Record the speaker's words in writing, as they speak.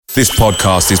This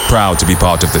podcast is proud to be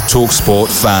part of the TalkSport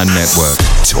Fan Network.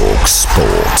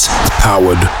 TalkSport.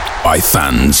 Powered by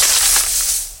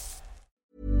fans.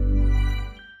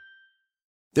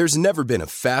 There's never been a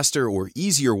faster or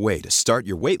easier way to start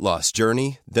your weight loss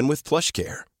journey than with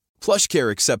PlushCare. PlushCare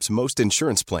accepts most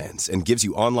insurance plans and gives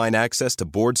you online access to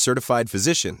board-certified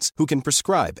physicians who can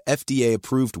prescribe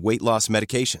FDA-approved weight loss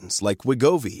medications like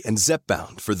Wegovy and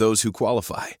Zepbound for those who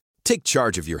qualify. Take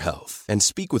charge of your health and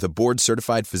speak with a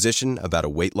board-certified physician about a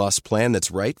weight loss plan that's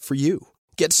right for you.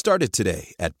 Get started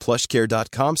today at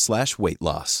plushcare.com/weight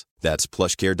loss. That's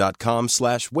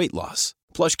plushcare.com/weight loss.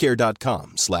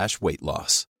 plushcare.com/weight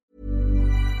loss.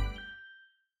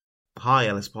 Hi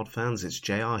LS Pod fans, it's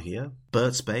JR here.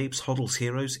 Bert's Babes, Hoddle's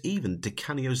Heroes, even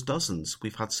DiCanio's Dozens.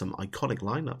 We've had some iconic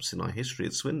lineups in our history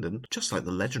at Swindon, just like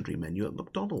the legendary menu at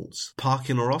McDonald's.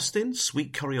 Parkin or Austin,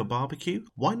 sweet curry or barbecue?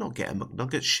 Why not get a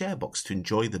McNuggets share box to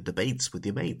enjoy the debates with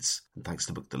your mates? And thanks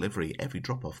to McDelivery, every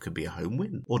drop-off could be a home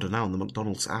win. Order now on the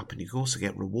McDonald's app and you can also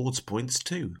get rewards points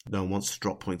too. No one wants to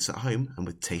drop points at home, and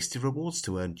with tasty rewards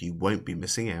to earn, you won't be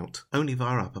missing out. Only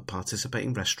via app at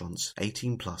participating restaurants.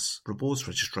 18+. Rewards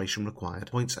registration required.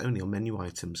 Points only on menu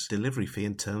items. Delivery fee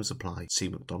and terms apply. See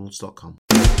mcdonalds.com.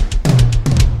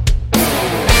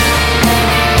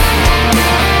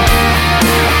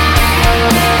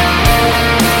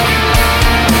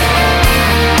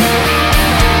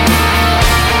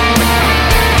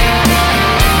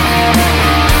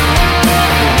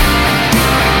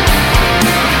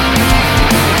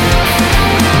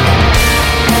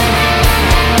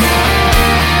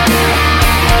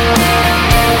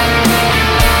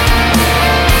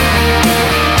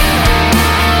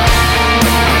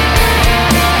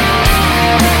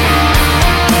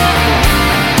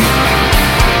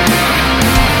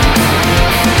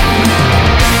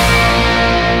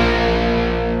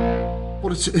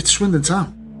 It's Swindon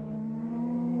Town.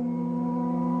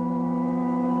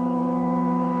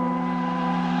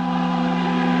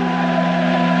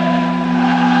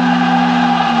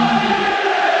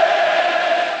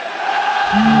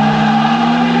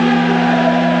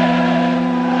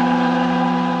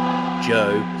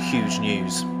 Joe, huge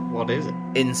news. What is it?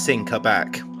 NSYNC are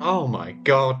back. Oh my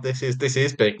god, this is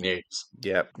big news.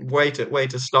 Yep. Way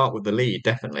to start with the lead,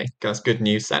 definitely. That's good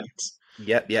news sense.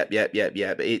 Yep.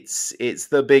 It's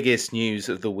the biggest news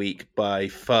of the week by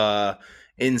far.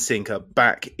 NSYNC are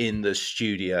back in the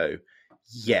studio.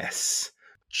 Yes.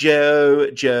 Joe,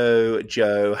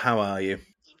 how are you?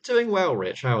 Doing well,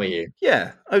 Rich. How are you?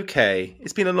 Yeah, okay.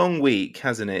 It's been a long week,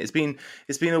 hasn't it? It's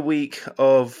been a week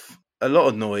of a lot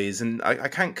of noise, and I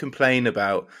can't complain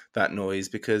about that noise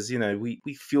because, you know, we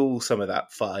fuel some of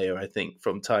that fire, I think,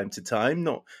 from time to time,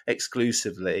 not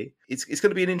exclusively. It's going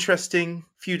to be an interesting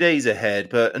few days ahead,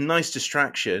 but a nice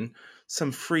distraction.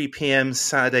 Some 3 p.m.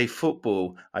 Saturday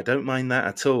football. I don't mind that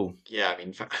at all. Yeah, I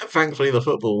mean, thankfully the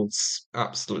football's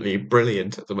absolutely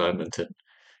brilliant at the moment, and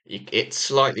it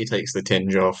slightly takes the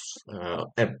tinge off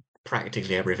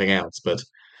practically everything else, but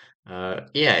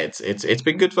yeah, it's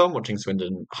been good fun watching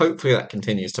Swindon. Hopefully that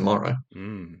continues tomorrow.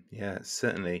 Yeah,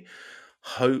 certainly.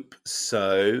 Hope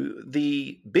so.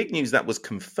 The big news that was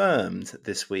confirmed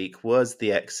this week was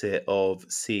the exit of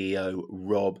CEO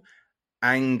Rob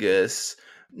Angus.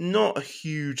 Not a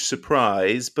huge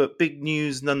surprise, but big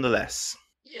news nonetheless.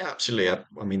 Yeah, absolutely.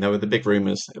 I mean, there were the big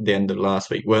rumours at the end of last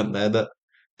week, weren't there, that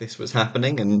this was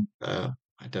happening, and I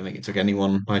don't think it took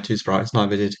anyone by too surprise,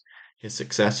 neither did his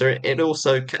successor. It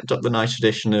also kept up the nice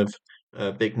tradition of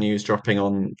big news dropping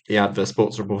on the Adverse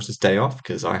Sports Reporter's day off,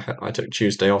 because I took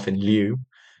Tuesday off in lieu,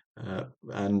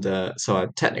 and so I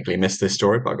technically missed this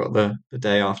story, but I got the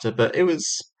day after. But it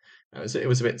was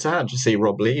a bit sad to see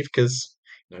Rob leave, because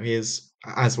you know, he is,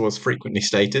 as was frequently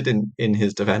stated in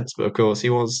his defence, but of course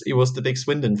he was the big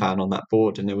Swindon fan on that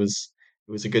board, and it was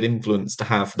a good influence to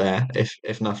have there,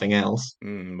 if nothing else.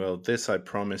 Well, this I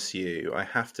promise you, I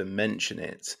have to mention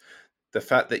it. The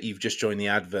fact that you've just joined the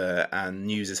advert and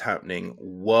news is happening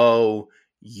while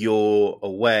you're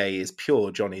away is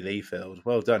pure Johnny Leafield.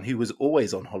 Well done. Who was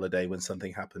always on holiday when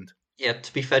something happened. Yeah,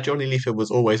 to be fair, Johnny Leafield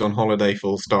was always on holiday,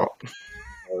 full stop.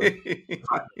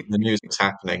 The news was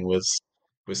happening was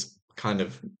kind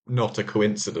of not a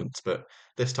coincidence, but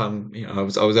this time, you know, I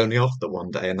was only off the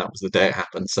one day, and that was the day it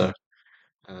happened. So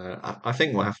I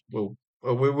think we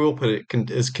will put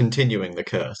it as continuing the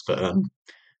curse, but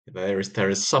there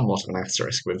is somewhat of an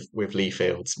asterisk with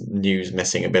Leafield's news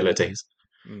missing abilities.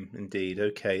 Indeed.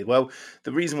 Okay. Well,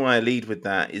 the reason why I lead with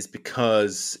that is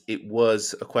because it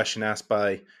was a question asked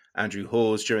by Andrew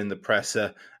Hawes during the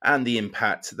presser, and the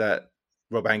impact that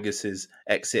Rob Angus's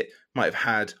exit might have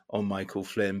had on Michael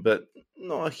Flynn, but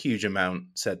not a huge amount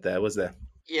said there, was there?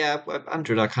 Yeah, well,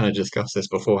 Andrew and I kind of discussed this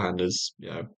beforehand. As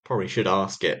probably should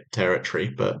ask it territory,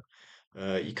 but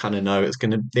you kind of know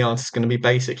the answer's gonna be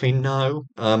basically no.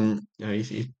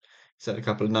 He said a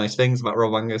couple of nice things about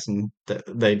Rob Angus, and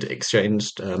they'd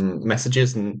exchanged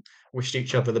messages and wished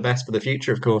each other the best for the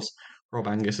future. Of course, Rob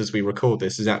Angus, as we record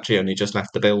this, has actually only just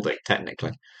left the building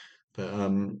technically.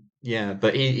 But yeah,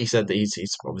 but he said that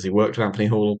he's obviously worked with Anthony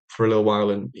Hall for a little while,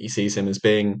 and he sees him as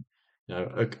being,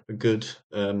 a good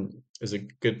as a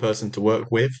good person to work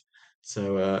with.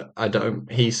 So I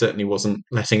don't. He certainly wasn't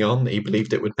letting on that he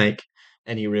believed it would make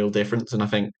any real difference, and I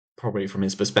think probably from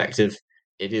his perspective,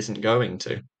 it isn't going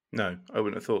to. No, I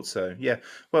wouldn't have thought so. Yeah.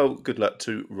 Well, good luck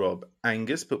to Rob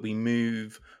Angus, but we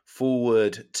move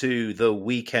forward to the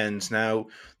weekend. Now,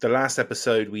 the last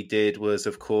episode we did was,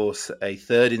 of course, a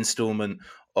third installment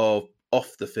of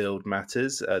Off the Field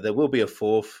Matters. There will be a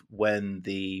fourth when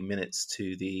the minutes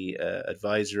to the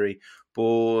advisory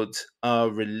board are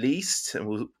released,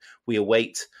 and we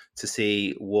await to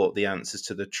see what the answers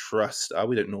to the trust are.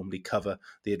 We don't normally cover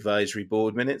the advisory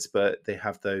board minutes, but they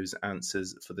have those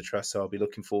answers for the trust. So I'll be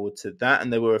looking forward to that.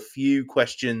 And there were a few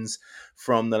questions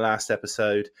from the last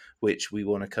episode, which we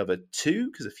want to cover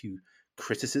too, because a few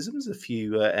criticisms, a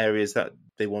few areas that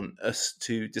they want us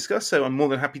to discuss. So I'm more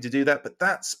than happy to do that. But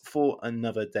that's for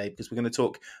another day, because we're going to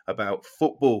talk about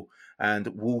football and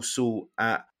Walsall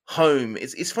at home.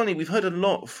 It's funny, we've heard a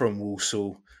lot from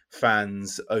Walsall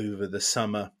fans over the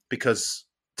summer because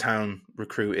Town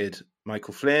recruited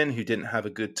Michael Flynn, who didn't have a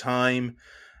good time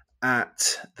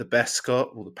at the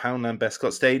Bescot, or the Poundland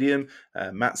Bescot Stadium.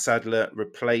 Matt Sadler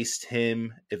replaced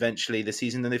him eventually this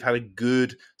season, and they've had a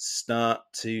good start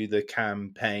to the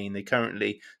campaign. They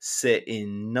currently sit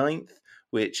in ninth,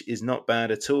 which is not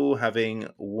bad at all, having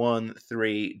won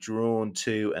 3, drawn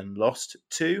 2, and lost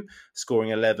 2, scoring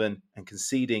 11 and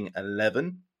conceding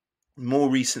 11. More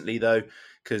recently, though,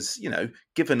 because,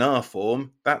 given our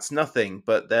form, that's nothing,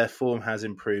 but their form has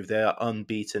improved. They are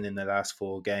unbeaten in the last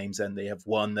 4 games, and they have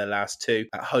won their last 2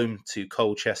 at home to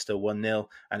Colchester 1-0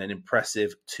 and an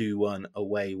impressive 2-1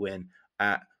 away win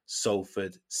at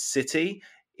Salford City.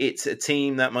 It's a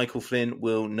team that Michael Flynn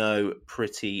will know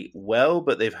pretty well,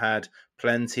 but they've had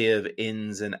plenty of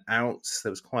ins and outs.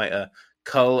 There was quite a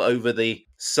cull over the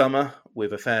summer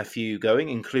with a fair few going,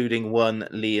 including one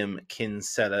Liam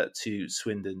Kinsella to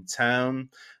Swindon Town.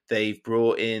 They've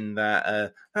brought in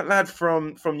that lad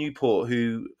from Newport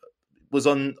who was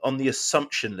on the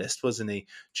assumption list, wasn't he,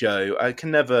 Joe?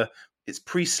 It's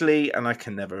Priestley, and I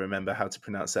can never remember how to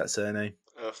pronounce that surname.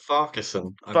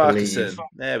 Farquharson, I Farquharson. believe.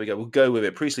 There we go. We'll go with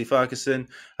it. Priestley Farquharson.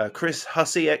 Chris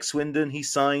Hussey, ex-Swindon, he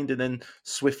signed and then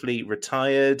swiftly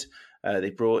retired. They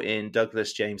brought in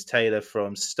Douglas James Taylor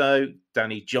from Stoke.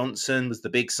 Danny Johnson was the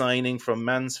big signing from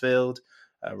Mansfield.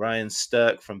 Ryan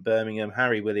Stirk from Birmingham.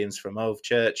 Harry Williams from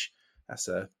Ovechurch. That's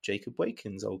Jacob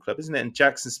Waken's old club, isn't it? And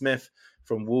Jackson Smith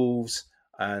from Wolves.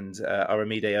 And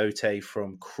Aramide Ote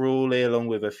from Crawley, along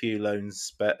with a few loan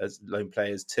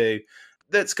players too.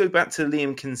 Let's go back to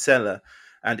Liam Kinsella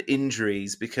and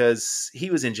injuries, because he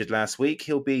was injured last week.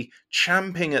 He'll be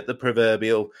champing at the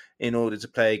proverbial in order to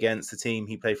play against the team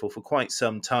he played for quite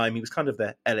some time. He was kind of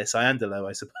their Ellis Iandolo,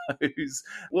 I suppose.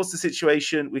 What's the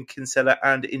situation with Kinsella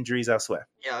and injuries elsewhere?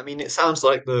 Yeah, I mean, it sounds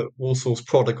like the Walsall's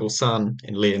prodigal son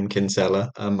in Liam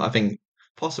Kinsella. I think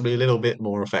possibly a little bit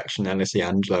more affection than Ellis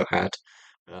Angelo had,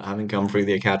 having come through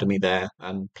the academy there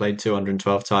and played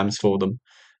 212 times for them.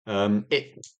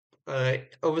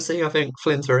 Obviously, I think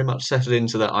Flynn's very much settled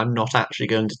into that. I'm not actually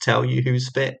going to tell you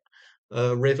who's fit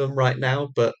rhythm right now,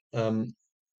 but from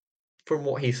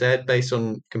what he said, based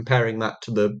on comparing that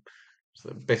to the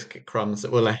sort of biscuit crumbs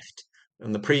that were left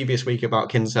in the previous week about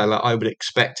Kinsella, I would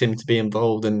expect him to be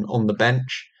involved and on the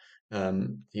bench.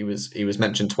 He was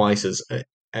mentioned twice as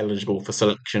eligible for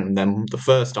selection, and then the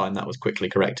first time that was quickly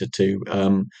corrected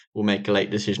to we'll make a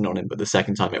late decision on him, but the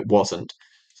second time it wasn't.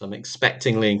 So I'm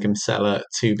expecting Liam Kinsella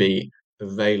to be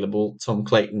available. Tom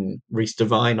Clayton, Reece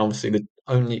Devine, obviously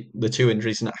only the 2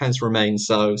 injuries, and it has remained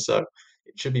so. So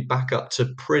it should be back up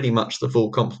to pretty much the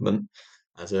full complement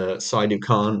as a Saidu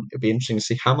Khan. It'd be interesting to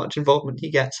see how much involvement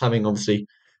he gets, having obviously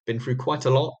been through quite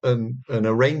a lot and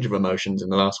a range of emotions in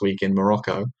the last week in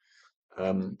Morocco.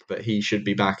 But he should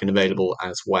be back and available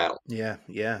as well. Yeah.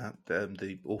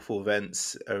 The awful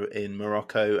events are in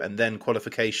Morocco, and then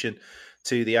qualification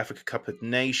to the Africa Cup of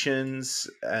Nations,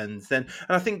 and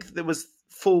I think there was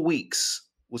 4 weeks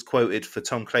was quoted for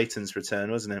Tom Clayton's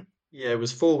return, wasn't it? Yeah, it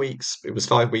was 4 weeks. It was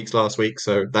 5 weeks last week,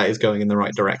 so that is going in the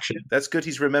right direction. That's good.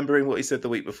 He's remembering what he said the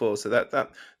week before, so that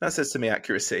says to me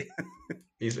accuracy.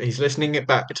 He's listening to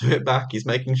it back. He's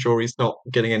making sure he's not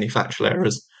getting any factual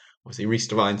errors. obviously Reece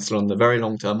Devine's still on the very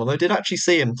long term. Although I did actually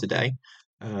see him today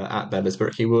at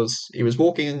Bellisburg. He was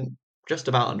walking just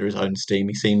about under his own steam.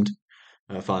 He seemed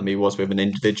fine. He was with an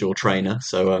individual trainer,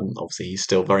 so obviously he's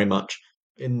still very much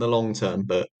in the long term.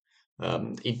 But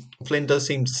Flynn does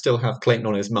seem to still have Clayton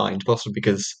on his mind, possibly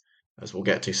because, as we'll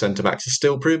get to, centre backs are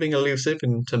still proving elusive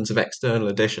in terms of external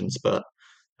additions, but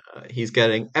he's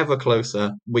getting ever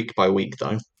closer week by week,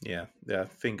 though. Yeah,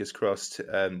 fingers crossed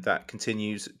that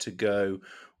continues to go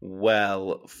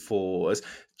well for us.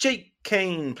 Jake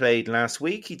Kane played last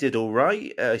week. He did all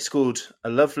right. He scored a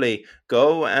lovely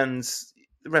goal, and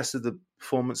the rest of the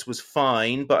performance was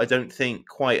fine, but I don't think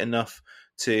quite enough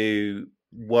to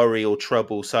worry or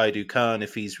trouble Saidu Khan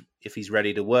if he's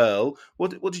ready to whirl.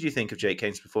 What did you think of Jake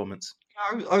Kane's performance?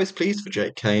 I was pleased for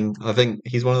Jake Kane. I think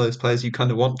he's one of those players you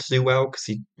kind of want to do well because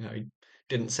he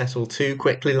didn't settle too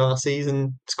quickly last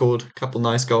season. Scored a couple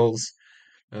nice goals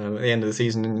at the end of the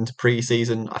season and into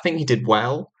pre-season. I think he did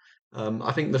well.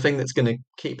 I think the thing that's going to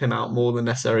keep him out more than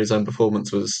necessarily his own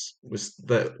performance was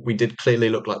that we did clearly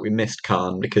look like we missed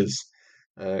Khan because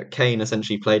Kane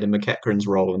essentially played in McEachran's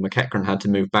role and McEachran had to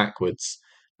move backwards.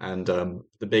 And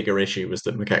the bigger issue was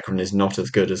that McEachran is not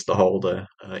as good as the holder.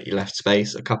 He left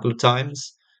space a couple of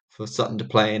times for Sutton to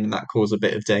play in, and that caused a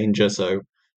bit of danger. So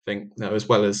I think as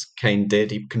well as Kane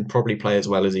did, he can probably play as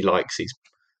well as he likes.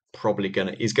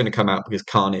 He's gonna come out because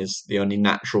Khan is the only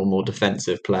natural, more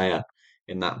defensive player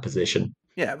in that position.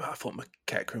 Yeah, but I thought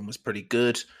McEachran was pretty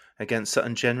good against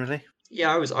Sutton generally.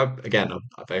 Yeah, I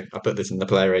put this in the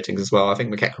player ratings as well. I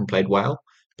think McEachran played well,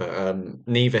 but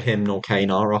neither him nor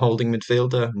Kane are a holding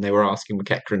midfielder, and they were asking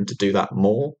McEachran to do that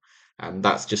more, and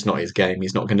that's just not his game.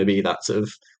 He's not going to be that sort of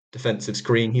defensive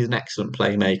screen. He's an excellent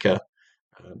playmaker.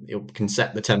 He can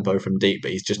set the tempo from deep,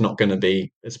 but he's just not going to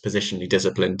be as positionally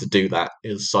disciplined to do that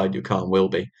as Saidu Khan will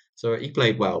be. So he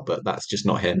played well, but that's just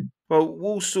not him. Well,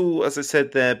 Walsall, as I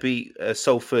said there, beat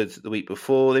Salford the week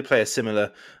before. They play a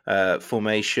similar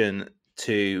formation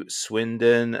to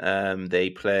Swindon. They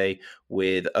play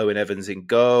with Owen Evans in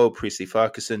goal, Priestley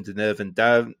Farquharson,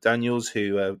 Denervan Daniels,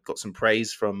 who got some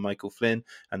praise from Michael Flynn,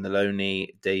 and the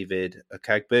lonely David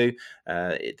Okagbu.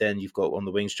 Then you've got on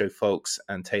the wings Joe Folks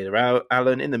and Taylor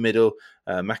Allen. In the middle,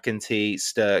 McEntee,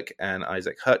 Stirk, and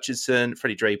Isaac Hutchinson,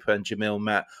 Freddie Draper and Jamil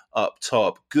Matt up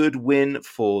top. Good win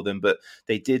for them, but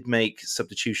they did make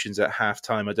substitutions at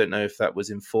halftime. I don't know if that was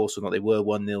enforced or not. They were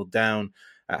 1-0 down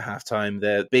at halftime.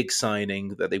 Their big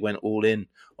signing that they went all in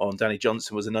on, Danny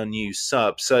Johnson, was an unused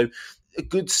sub. So a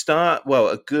good start, well,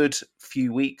 a good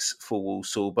few weeks for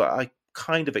Walsall, but I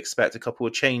kind of expect a couple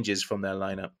of changes from their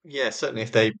lineup. Yeah, certainly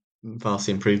if they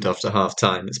vastly improved after half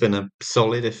time. It's been a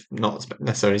solid, if not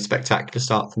necessarily spectacular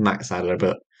start from Max Adler,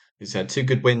 but he's had two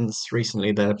good wins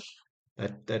recently. They're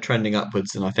trending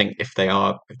upwards, and I think if they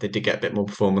did get a bit more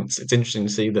performance, it's interesting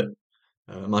to see that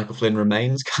Michael Flynn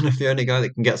remains kind of the only guy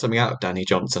that can get something out of Danny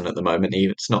Johnson at the moment.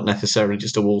 It's not necessarily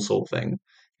just a Walsall thing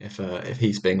if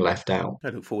he's being left out. I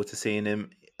look forward to seeing him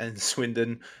in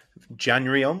Swindon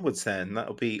January onwards then.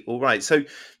 That'll be all right. So,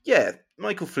 yeah,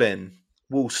 Michael Flynn,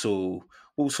 Walsall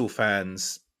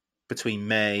fans between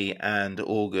May and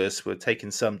August were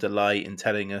taking some delight in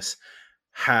telling us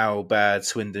how bad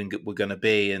Swindon were going to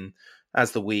be. And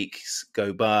as the weeks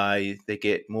go by, they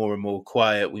get more and more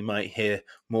quiet. We might hear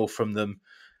more from them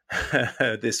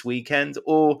this weekend,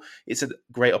 or it's a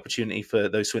great opportunity for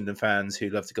those Swindon fans who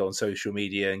love to go on social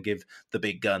media and give the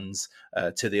big guns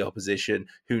to the opposition.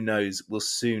 Who knows? We'll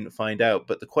soon find out.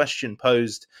 But the question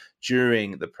posed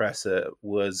during the presser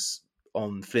was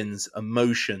on Flynn's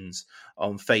emotions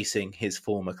on facing his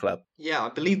former club. Yeah, I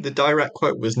believe the direct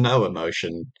quote was no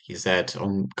emotion, he said,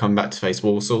 on coming back to face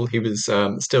Walsall. He was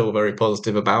still very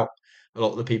positive about a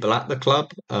lot of the people at the club.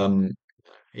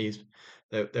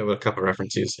 There were a couple of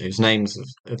references whose names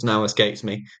have now escaped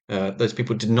me. Those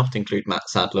people did not include Matt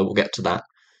Sadler. We'll get to that.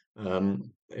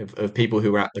 Of people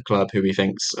who were at the club who he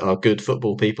thinks are good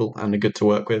football people and are good to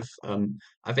work with.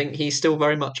 I think he still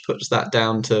very much puts that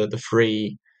down to the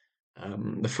three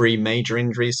major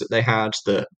injuries that they had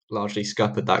that largely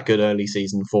scuppered that good early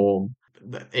season form.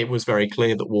 It was very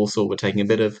clear that Walsall were taking a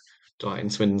bit of delight in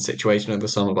Swindon's situation over the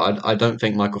summer, but I don't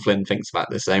think Michael Flynn thinks about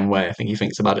it the same way. I think he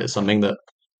thinks about it as something that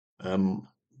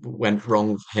went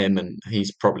wrong for him, and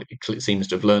he's probably seems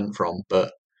to have learned from.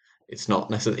 But it's not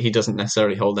necessarily, he doesn't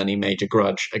necessarily hold any major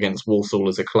grudge against Walsall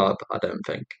as a club, I don't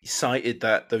think. He cited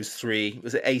that those three,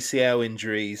 was it ACL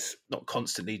injuries, not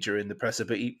constantly during the presser,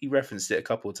 but he referenced it a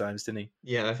couple of times, didn't he?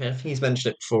 Yeah, I think he's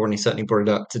mentioned it before, and he certainly brought it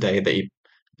up today that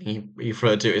he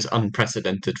referred to it as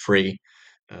unprecedented free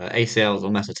ACLs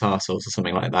or metatarsals or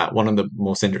something like that. One of the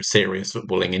more serious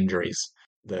footballing injuries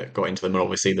that got into them, and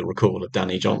obviously the recall of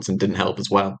Danny Johnson didn't help as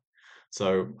well.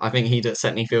 So I think he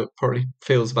certainly probably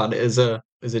feels about it as a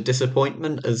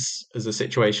disappointment, as a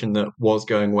situation that was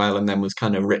going well and then was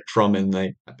kind of ripped from him.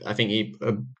 I think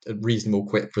a reasonable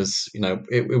quip was,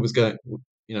 it was going,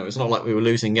 it's not like we were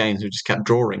losing games; we just kept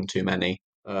drawing too many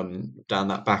down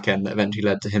that back end that eventually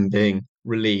led to him being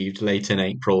relieved late in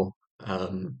April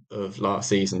of last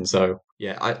season. So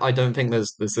yeah, I don't think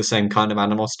there's the same kind of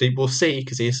animosity. We'll see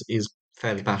because he's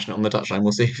fairly passionate on the touchline.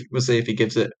 We'll see if he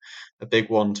gives it a big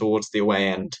one towards the away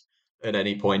end at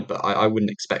any point. But I wouldn't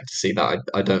expect to see that.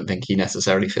 I don't think he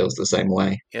necessarily feels the same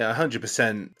way. Yeah,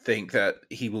 100% think that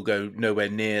he will go nowhere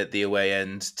near the away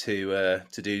end to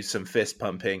do some fist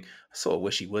pumping. I sort of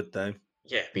wish he would though.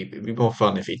 Yeah, it'd be more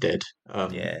fun if he did.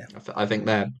 Yeah. I think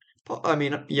they're. I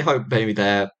mean, you hope maybe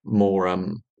they're more.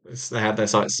 They have their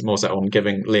sights more set on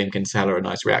giving Liam Kinsella a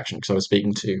nice reaction. Because I was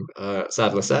speaking to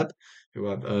Sadler Seb, who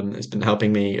has been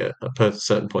helping me at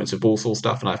certain points of Walsall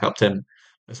stuff, and I've helped him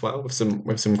as well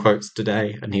with some quotes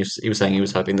today. And he was saying he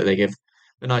was hoping that they give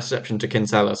a nice reception to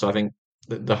Kinsella. So I think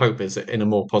the hope is that in a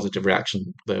more positive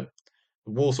reaction, the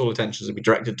Walsall attentions will be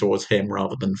directed towards him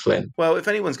rather than Flynn. Well, if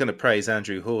anyone's going to praise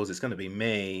Andrew Hawes, it's going to be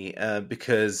me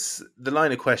because the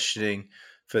line of questioning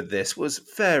for this was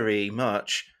very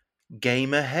much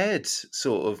game ahead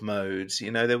sort of mode.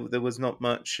 There was not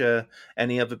much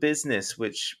any other business,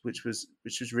 which was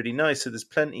really nice. So there's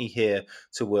plenty here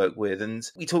to work with, and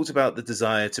we talked about the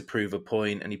desire to prove a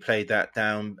point, and he played that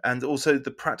down, and also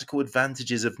the practical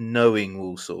advantages of knowing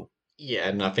Walsall. Yeah,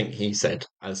 and I think he said,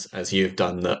 as you've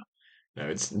done, that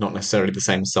it's not necessarily the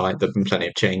same site. There've been plenty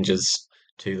of changes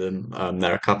to them.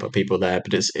 There are a couple of people there,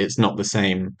 but it's not the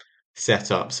same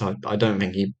setup. So I don't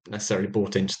think he necessarily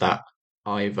bought into that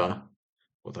either.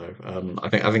 Although I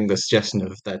think the suggestion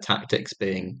of their tactics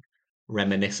being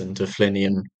reminiscent of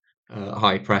Flynnian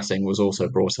high pressing was also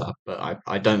brought up, but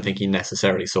I don't think he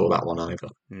necessarily saw that one either.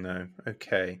 No,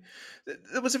 okay.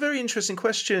 There was a very interesting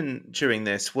question during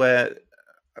this where,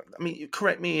 I mean,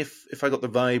 correct me if I got the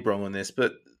vibe wrong on this,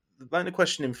 but the line of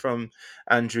questioning from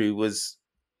Andrew was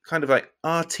kind of like,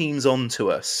 "Are teams on to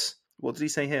us?" What did he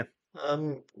say here?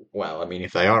 Um, well, I mean,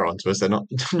 if they are onto us, they're not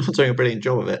not doing a brilliant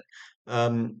job of it.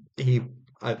 He,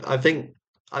 I think,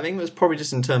 it was probably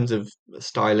just in terms of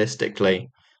stylistically,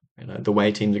 the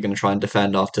way teams are going to try and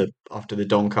defend after the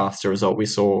Doncaster result. We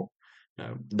saw,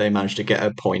 they managed to get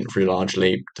a point through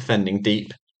largely defending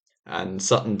deep, and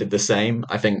Sutton did the same.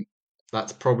 I think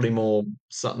that's probably more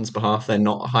Sutton's behalf. They're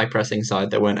not a high pressing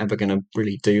side. They weren't ever going to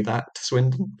really do that to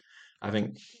Swindon. I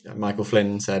think Michael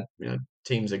Flynn said,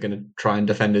 teams are going to try and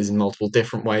defend us in multiple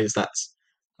different ways.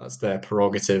 That's their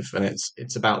prerogative, and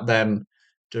it's about them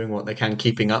doing what they can,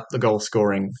 keeping up the goal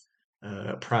scoring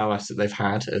prowess that they've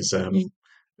had.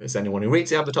 As anyone who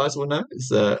reads the advertiser will know,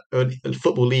 it's a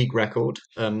football league record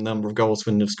number of goals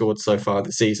Swindon have scored so far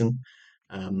this season.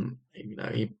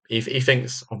 He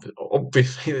thinks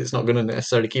obviously it's not going to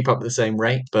necessarily keep up at the same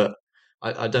rate, but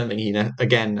I don't think he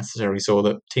again necessarily saw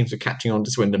that teams were catching on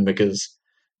to Swindon because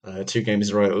 2 games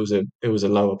in a row it was a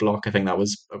lower block. I think that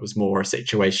was more a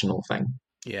situational thing.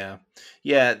 Yeah.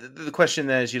 The question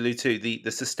there, as you allude to, the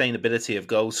sustainability of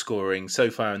goal scoring so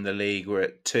far in the league, we're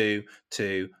at 2,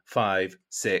 2, 5,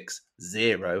 6,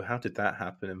 0. How did that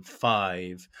happen? And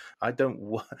 5.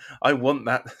 I want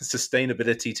that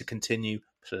sustainability to continue,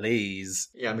 please.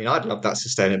 Yeah, I mean, I'd love that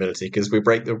sustainability because we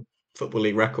break the Football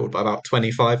League record by about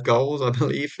 25 goals, I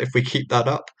believe, if we keep that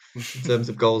up in terms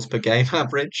of goals per game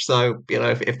average. So,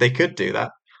 if they could do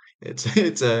that,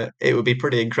 it would be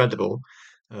pretty incredible.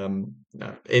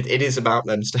 No, it is about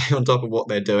them staying on top of what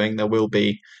they're doing. There will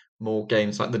be more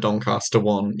games like the Doncaster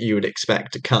one you would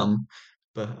expect to come,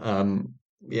 but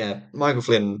yeah, Michael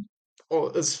Flynn,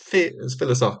 or as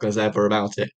philosophical as ever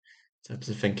about it, in terms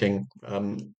of thinking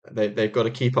they've got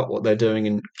to keep up what they're doing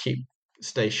and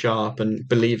stay sharp and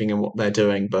believing in what they're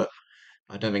doing. But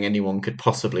I don't think anyone could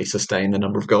possibly sustain the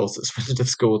number of goals that Swindon have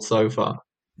scored so far.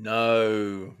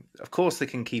 No, of course they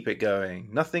can keep it going.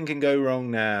 Nothing can go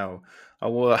wrong now.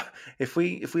 If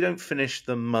we don't finish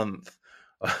the month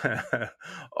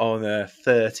on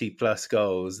 30 plus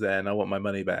goals, then I want my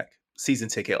money back. Season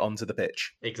ticket onto the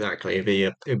pitch. Exactly, it'd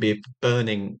be a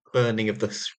burning of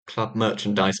the club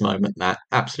merchandise moment. That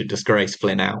absolute disgrace,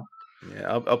 Flynn out.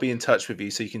 Yeah, I'll be in touch with you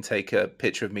so you can take a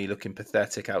picture of me looking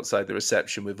pathetic outside the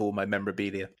reception with all my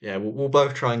memorabilia. Yeah, we'll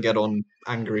both try and get on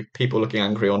people looking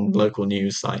angry on local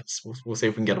news sites. We'll see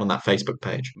if we can get on that Facebook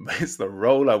page. It's the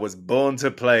role I was born to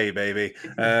play, baby.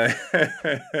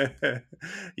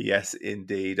 Yes,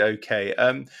 indeed. Okay.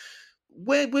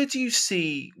 Where do you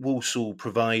see Walsall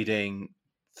providing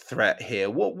threat here?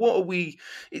 What are we?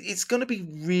 It's going to be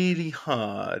really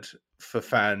hard for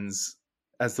fans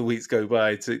as the weeks go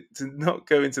by, to not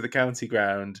go into the county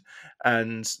ground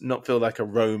and not feel like a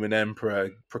Roman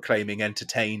emperor proclaiming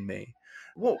 "entertain me"?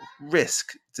 What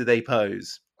risk do they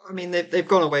pose? I mean, they've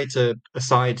gone away to a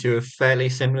side who are fairly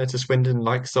similar to Swindon,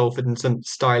 like Salford, and some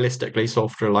stylistically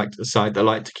Salford are like a side that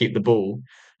like to keep the ball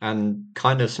and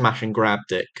kind of smash and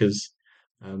grabbed it because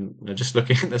just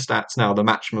looking at the stats now, the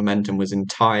match momentum was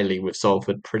entirely with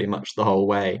Salford pretty much the whole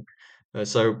way.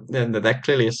 So then they're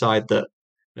clearly a side that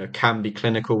can be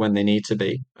clinical when they need to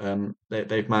be.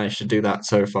 They've managed to do that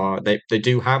so far. They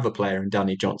do have a player in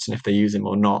Danny Johnson, if they use him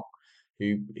or not,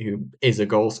 who is a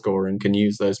goal scorer and can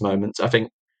use those moments. I think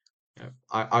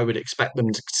I would expect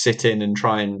them to sit in and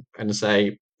try and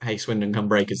say, "Hey, Swindon, come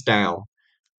break us down,"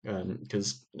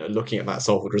 because looking at that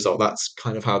Salford result, that's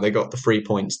kind of how they got the 3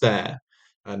 points there,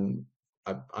 and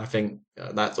I think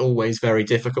that's always very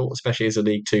difficult, especially as a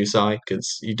League Two side,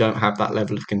 because you don't have that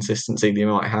level of consistency that you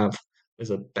might have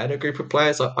as a better group of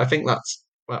players. I think that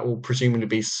will presumably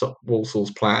be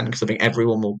Walsall's plan, because I think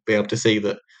everyone will be able to see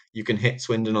that you can hit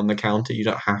Swindon on the counter. You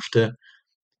don't have to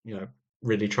you know,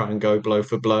 really try and go blow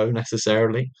for blow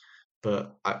necessarily.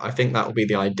 But I think that will be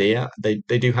the idea. They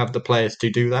do have the players to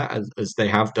do that, as they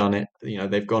have done it.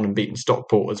 They've gone and beaten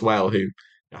Stockport as well, who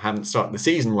haven't started the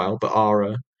season well,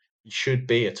 but should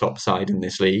be a top side in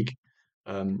this league.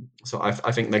 So I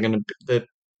think they're going to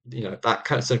that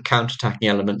kind of sort of counter-attacking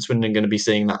element. Swindon are going to be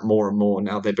seeing that more and more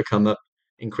now. They become a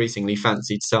increasingly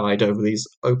fancied side over these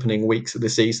opening weeks of the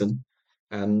season,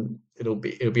 and it'll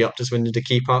be up to Swindon to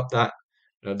keep up that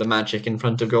the magic in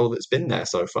front of goal that's been there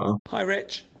so far. Hi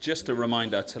Rich, just a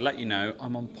reminder to let you know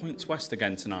I'm on Points West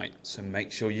again tonight, so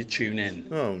make sure you tune in.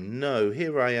 Oh no,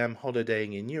 here I am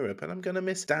holidaying in Europe and I'm going to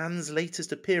miss Dan's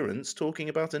latest appearance talking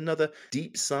about another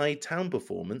deep side town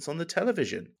performance on the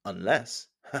television. Unless,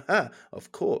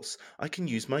 of course, I can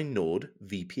use my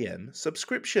NordVPN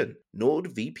subscription.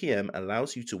 NordVPN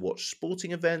allows you to watch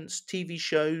sporting events, TV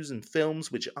shows, and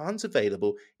films which aren't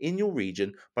available in your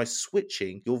region by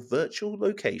switching your virtual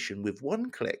location with one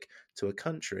click to a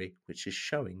country which is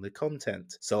showing the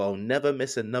content. So I'll never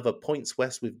miss another Points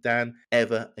West with Dan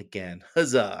ever again.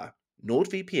 Huzzah!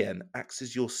 NordVPN acts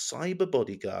as your cyber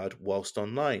bodyguard whilst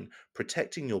online,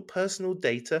 protecting your personal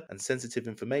data and sensitive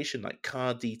information like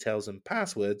card details and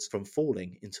passwords from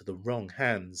falling into the wrong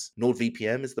hands.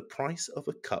 NordVPN is the price of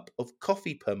a cup of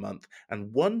coffee per month,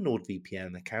 and one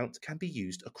NordVPN account can be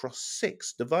used across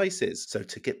 6 devices. So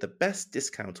to get the best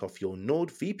discount off your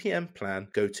NordVPN plan,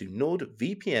 go to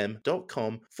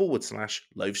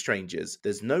nordvpn.com/lovestrangers.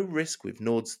 There's no risk with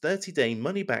Nord's 30-day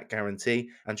money-back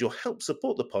guarantee, and you'll help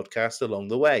support the podcast along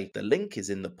the way. The link is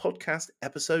in the podcast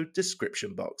episode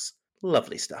description box.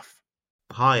 Lovely stuff.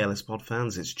 Hi Ellis Pod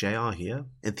fans, it's JR here,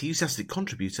 enthusiastic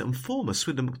contributor and former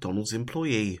Swindon McDonald's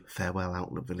employee. Farewell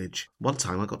Outlet Village. One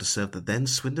time I got to serve the then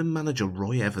Swindon manager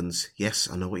Roy Evans. Yes,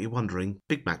 I know what you're wondering.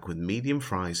 Big Mac with medium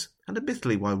fries. And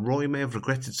admittedly, while Roy may have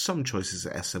regretted some choices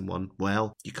at SM1,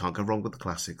 well, you can't go wrong with the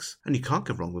classics. And you can't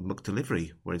go wrong with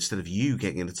McDelivery, where instead of you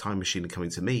getting in a time machine and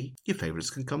coming to me, your favourites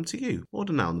can come to you.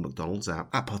 Order now on the McDonald's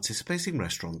app. At participating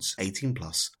restaurants, 18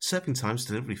 plus. Serving times,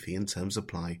 delivery fee and terms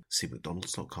apply. See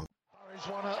mcdonalds.com.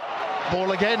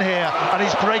 Ball again here, and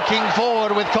he's breaking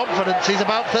forward with confidence. He's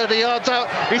about 30 yards out.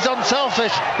 He's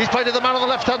unselfish. He's played to the man on the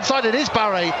left-hand side. It is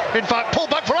Barry. In fact, pull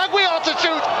back for Aguiar to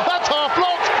shoot. That's half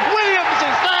blocked. Williams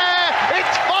is there.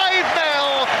 It's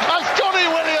 5-0 as Johnny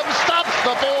Williams stabs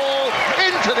the ball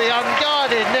into the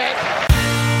unguarded net.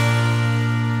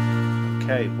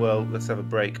 Okay, well, let's have a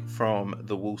break from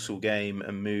the Walsall game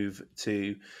and move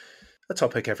to a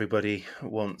topic everybody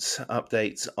wants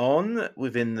updates on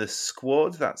within the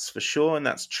squad, that's for sure, and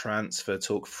that's transfer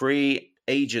talk, free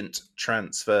agent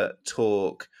transfer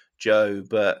talk, Joe.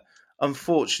 But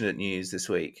unfortunate news this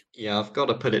week. Yeah, I've got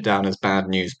to put it down as bad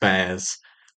news bears.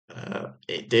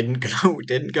 It didn't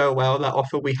go well, that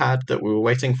offer we had that we were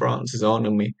waiting for answers on,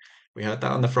 and we heard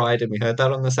that on the Friday, and we heard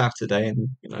that on the Saturday, and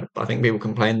I think people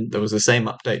complained there was the same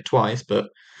update twice, but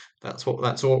that's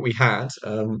what we had.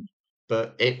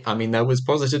 But there was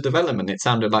positive development. It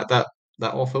sounded like that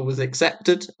offer was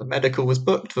accepted. The medical was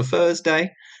booked for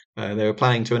Thursday. They were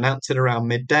planning to announce it around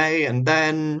midday, and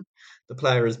then the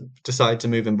player has decided to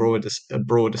move abroad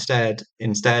instead,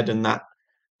 and that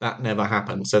never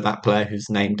happened. So that player, whose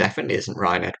name definitely isn't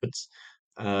Ryan Edwards,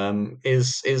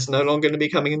 is no longer going to be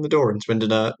coming in the door. And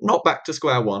Swindon are not back to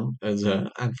square one, as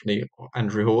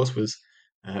Andrew Horse was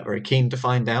very keen to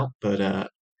find out. But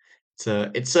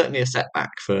it's certainly a setback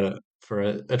for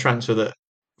a transfer that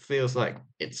feels like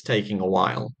it's taking a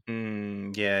while.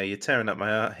 Yeah, you're tearing up my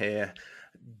heart here,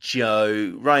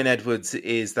 Joe. Ryan Edwards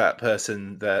is that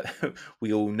person that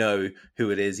we all know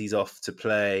who it is. He's off to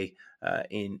play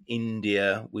in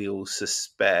India, we all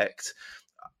suspect.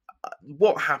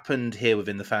 What happened here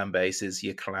within the fan base is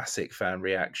your classic fan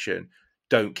reaction.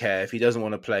 Don't care. If he doesn't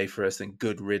want to play for us, then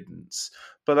good riddance.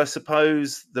 But I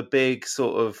suppose the big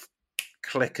sort of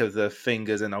click of the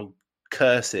fingers and old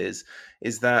curses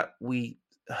is that we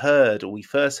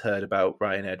first heard about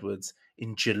Ryan Edwards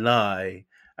in July,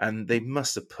 and they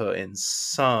must have put in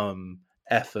some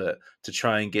effort to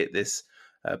try and get this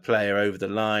player over the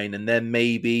line. And then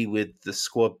maybe with the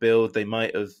squad build, they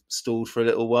might have stalled for a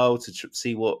little while to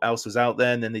see what else was out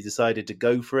there, and then they decided to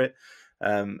go for it.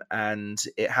 And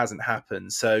it hasn't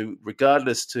happened. So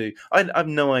regardless I have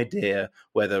no idea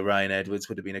whether Ryan Edwards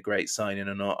would have been a great signing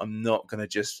or not. I'm not going to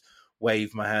just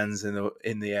wave my hands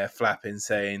in the air flapping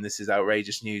saying this is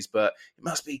outrageous news, but it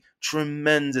must be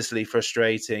tremendously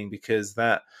frustrating because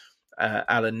that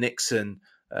Alan Nixon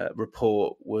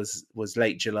report was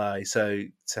late July. So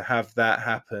to have that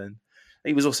happen,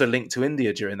 he was also linked to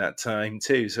India during that time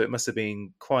too. So it must have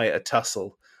been quite a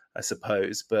tussle, I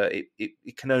suppose, but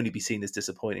it can only be seen as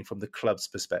disappointing from the club's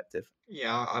perspective.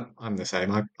 Yeah, I'm the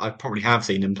same. I probably have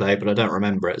seen him play, but I don't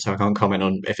remember it, so I can't comment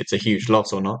on if it's a huge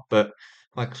loss or not. But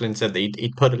Michael Flynn said that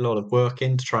he'd put a lot of work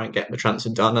in to try and get the transfer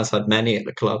done, as had many at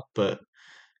the club. But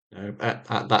at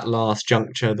that last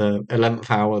juncture, the 11th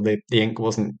hour, the ink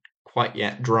wasn't quite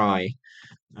yet dry.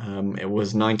 It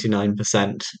was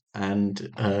 99%, and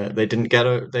they didn't get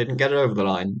it over the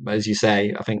line. As you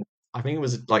say, I think it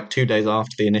was like 2 days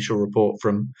after the initial report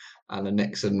from Alan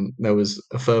Nixon, there was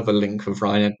a further link of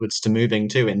Ryan Edwards to moving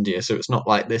to India. So it's not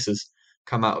like this has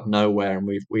come out of nowhere and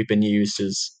we've been used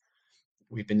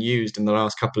in the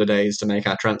last couple of days to make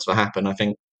our transfer happen. I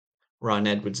think Ryan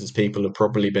Edwards' people have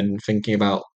probably been thinking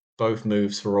about both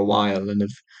moves for a while and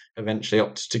have eventually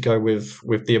opted to go with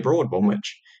the abroad one,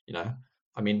 which,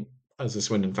 I mean, as a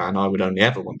Swindon fan, I would only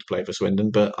ever want to play for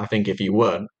Swindon, but I think if you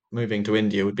weren't, moving to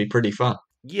India would be pretty fun.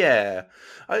 Yeah,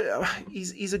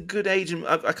 he's a good agent.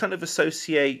 I kind of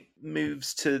associate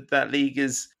moves to that league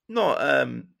as not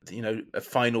a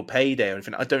final payday or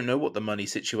anything. I don't know what the money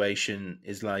situation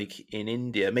is like in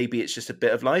India. Maybe it's just a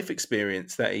bit of life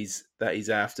experience that he's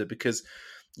after, because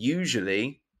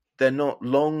usually they're not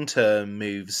long-term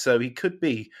moves. So he could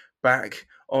be back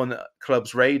on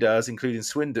clubs' radars, including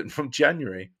Swindon, from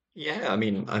January. Yeah, I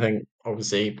mean, I think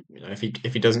obviously, if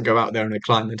he doesn't go out there and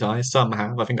acclimatise, some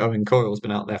have. I think Owen Coyle's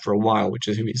been out there for a while, which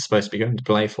is who he's supposed to be going to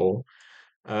play for.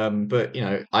 But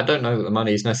I don't know that the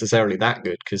money is necessarily that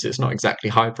good because it's not exactly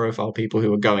high-profile people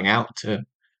who are going out to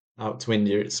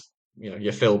India. It's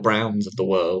your Phil Browns of the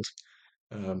world,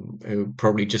 who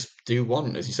probably just do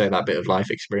want, as you say, that bit of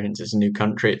life experience. It's a new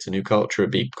country, it's a new culture.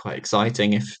 It'd be quite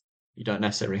exciting if you don't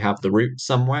necessarily have the roots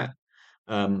somewhere.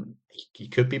 He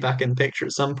could be back in the picture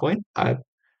at some point. I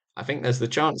think there's the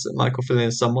chance that Michael Flynn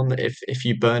is someone that if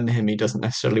you burn him, he doesn't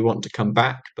necessarily want to come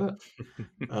back. But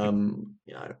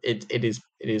it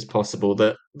is possible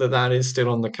that is still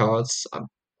on the cards.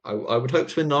 I would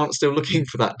hope Swindon aren't still looking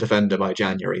for that defender by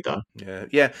January, though.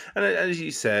 Yeah, and as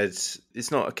you said, it's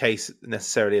not a case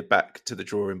necessarily of back to the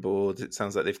drawing board. It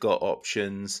sounds like they've got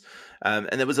options, and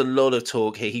there was a lot of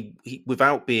talk here. He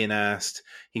without being asked,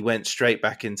 he went straight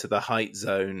back into the height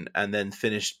zone and then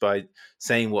finished by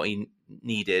saying what he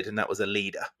needed, and that was a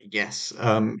leader. Yes,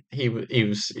 he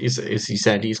was, as he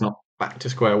said, he's not back to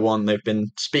square one. They've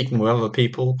been speaking with other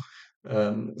people,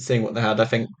 seeing what they had. I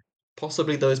think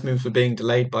possibly those moves were being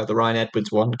delayed by the Ryan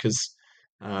Edwards one because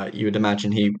you would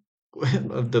imagine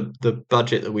the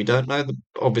budget that we don't know.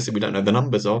 Obviously, we don't know the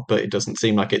numbers of, but it doesn't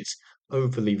seem like it's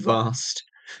overly vast.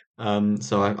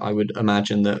 So I would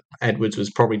imagine that Edwards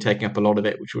was probably taking up a lot of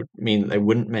it, which would mean that they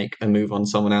wouldn't make a move on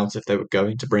someone else if they were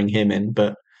going to bring him in.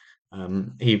 But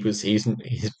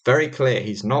he's very clear.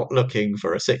 He's not looking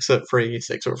for a 6'3",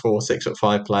 6'4",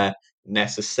 6'5" player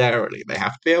necessarily. They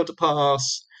have to be able to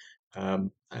pass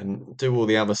and do all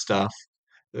the other stuff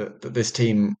that this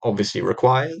team obviously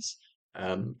requires.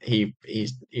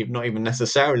 He's not even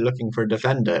necessarily looking for a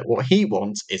defender. What he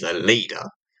wants is a leader.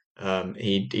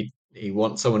 He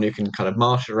wants someone who can kind of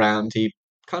marshal around. He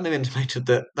kind of intimated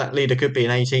that leader could be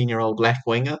an 18-year-old left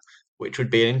winger, which would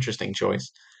be an interesting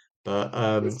choice. But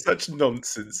it's such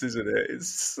nonsense, isn't it? It's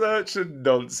such a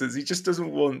nonsense. He just doesn't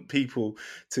want people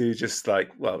to just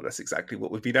well, that's exactly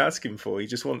what we've been asking for. He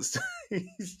just wants to.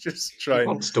 He's just trying. He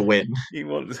wants to win. He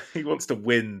wants to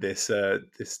win this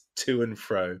to and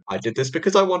fro. I did this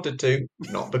because I wanted to,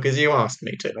 not because you asked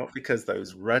me to. Not because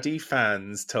those ruddy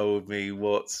fans told me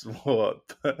what's what.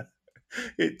 But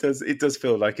it does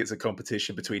feel like it's a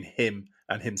competition between him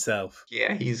and himself.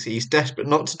 Yeah, he's desperate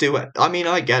not to do it. I mean,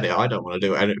 I get it. I don't want to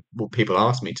do it. What people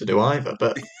ask me to do either.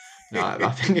 But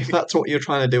I think if that's what you're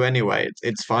trying to do anyway,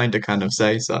 it's fine to kind of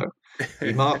say so.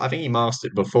 I think he masked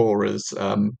it before as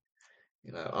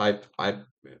I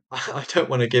I don't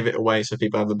want to give it away so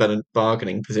people have a better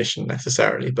bargaining position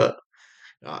necessarily, but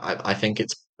I think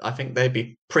they'd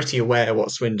be pretty aware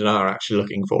what Swindon are actually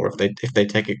looking for if they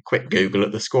take a quick Google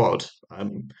at the squad. I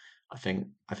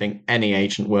think any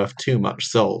agent worth too much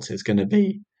salt is going to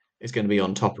be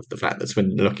on top of the fact that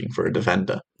Swindon are looking for a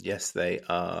defender. Yes, they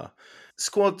are.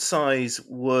 Squad size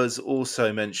was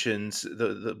also mentioned,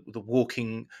 the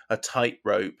walking a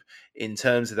tightrope in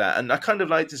terms of that. And I kind of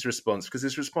liked his response, because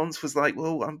his response was like,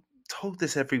 well, I'm told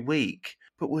this every week,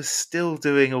 but we're still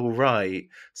doing all right.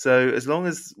 So as long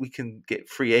as we can get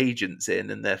free agents in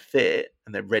and they're fit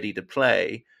and they're ready to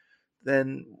play,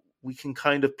 then we can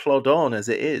kind of plod on as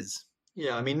it is.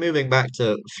 Yeah, I mean, moving back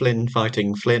to Flynn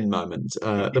fighting Flynn moment,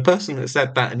 the person that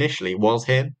said that initially was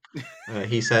him.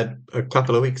 He said a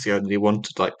couple of weeks ago that he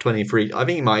wanted like 23. I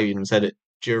think he might have even said it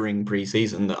during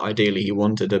pre-season that ideally he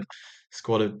wanted a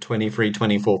squad of 23,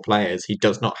 24 players. He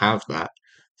does not have that.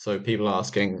 So people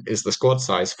asking, is the squad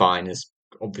size fine? Is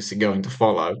obviously going to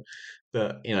follow.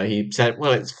 That he said,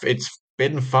 well, it's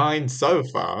been fine so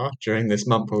far during this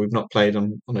month where we've not played I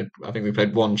think we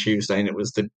played one Tuesday and it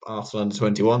was the Arsenal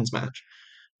under-21s match.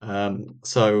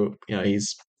 So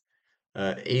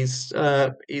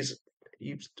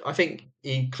I think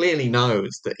he clearly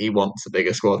knows that he wants a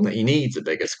bigger squad and that he needs a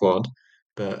bigger squad,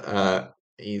 but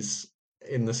he's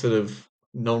in the sort of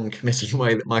non-committed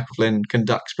way that Michael Flynn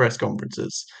conducts press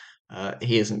conferences.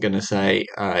 He isn't going to say,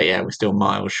 "Yeah, we're still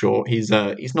miles short." He's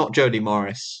not Jody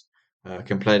Morris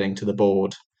complaining to the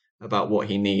board about what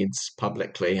he needs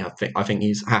publicly. I think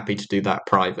he's happy to do that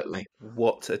privately.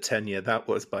 What a tenure that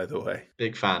was, by the way.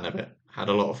 Big fan of it. Had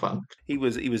a lot of fun. He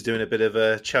was doing a bit of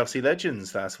a Chelsea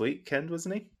Legends last weekend,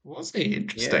 wasn't he? Was he?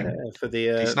 Interesting. Yeah, for the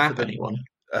Did he snap anyone?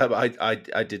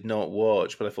 I did not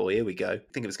watch, but I thought, here we go. I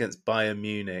think it was against Bayern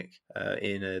Munich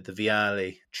in the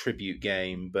Vialli tribute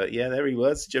game. But yeah, there he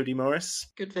was, Jody Morris.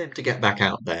 Good for him to get back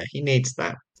out there. He needs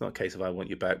that. It's not a case of I want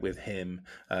you back with him.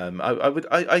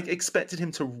 I expected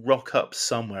him to rock up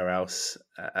somewhere else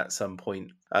at some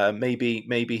point.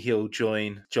 Maybe he'll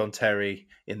join John Terry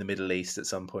in the Middle East at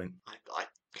some point.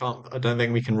 I don't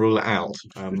think we can rule it out.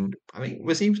 I think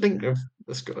was he thinking of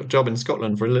a job in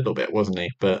Scotland for a little bit, wasn't he?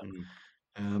 But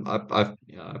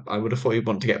I would have thought he'd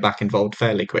want to get back involved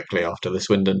fairly quickly after the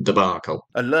Swindon debacle.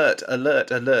 Alert!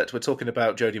 We're talking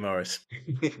about Jody Morris.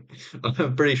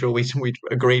 I'm pretty sure we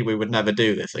agreed we would never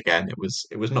do this again.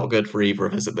 It was not good for either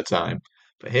of us at the time.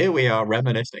 But here we are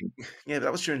reminiscing. Yeah,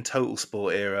 that was during Total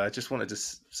Sport era. I just wanted to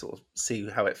sort of see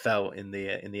how it felt in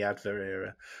the Adver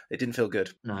era. It didn't feel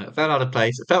good. No, it felt out of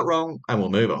place. It felt wrong, and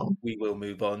we'll move on. We will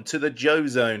move on to the Joe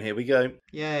Zone. Here we go.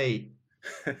 Yay!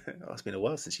 It's been a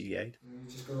while since you yayed.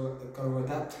 Just go with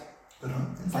that.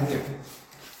 Thank you.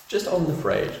 Just on the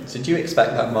free agents, did you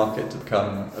expect that market to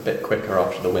become a bit quicker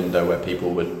after the window, where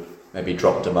people would maybe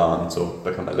drop demands or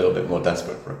become a little bit more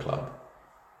desperate for a club?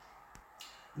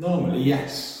 Normally,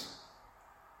 yes.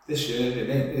 This year,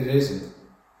 it isn't.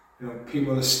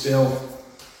 People are still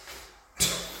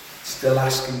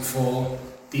asking for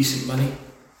decent money.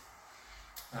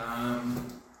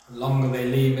 The longer they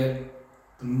leave it,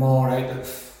 the more out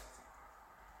of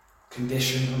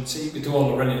condition. So you could do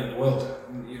all the running in the world,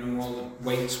 all the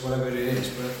weights, whatever it is,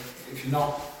 but if you're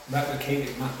not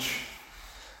replicating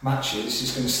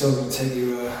matches, it's still going to take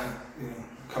you a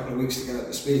couple of weeks to get up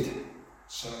to speed.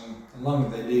 So the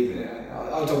longer they leave it,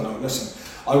 I don't know. Listen,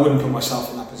 I wouldn't put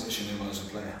myself in that position if I was a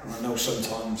player, and I know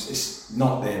sometimes it's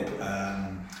not their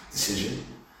decision.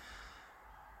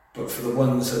 But for the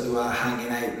ones that are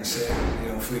hanging out and say,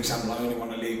 for example, I only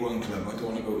want a League One club, I don't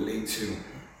want to go to League Two.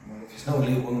 Well, if there's no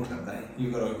League One club there,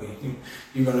 you've got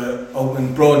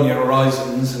to broaden your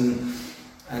horizons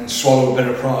and swallow a bit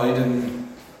of pride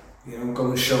and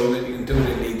go and show that you can do it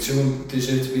in League Two and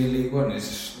deserve to be in League One.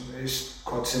 It's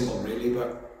quite simple, really,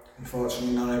 but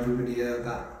unfortunately, not everybody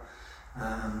that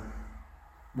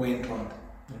way inclined.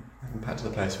 Back to the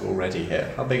place we're already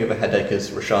here. How big of a headache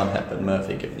has Rashaan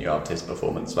Hepburn-Murphy given you after his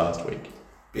performance last week?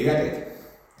 Big headache.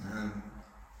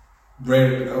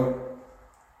 Ready to go.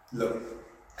 Look,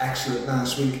 excellent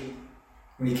last week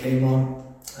when he came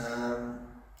on.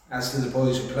 As did the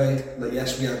boys who played.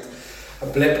 Yes, we had a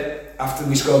blip after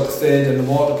we scored the third in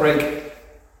the water break.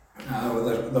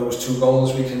 With those 2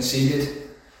 goals we conceded.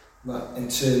 But in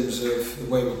terms of the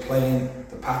way we're playing,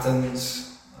 the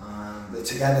patterns, the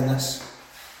togetherness,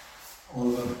 all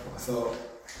of them, I thought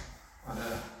had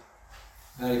a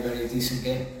very, very decent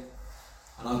game.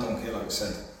 And I don't care, like I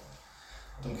said,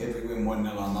 I don't care if we win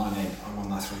 1-0 or 9-8, I want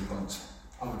that 3 points.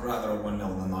 I would rather a 1-0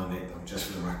 than 9-8 though, just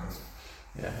for the record.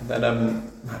 Yeah, and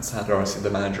then Matt Sadler, obviously the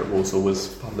manager at Walsall, was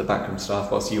part of the backroom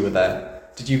staff whilst you were there.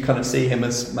 Did you kind of see him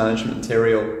as management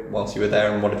material whilst you were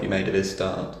there, and what have you made of his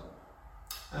start?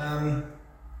 No,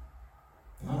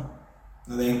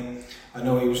 I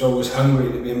know he was always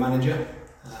hungry to be a manager.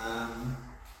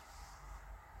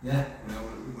 Yeah,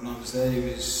 when I was there, he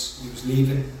was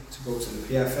leaving to go to the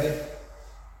PFA.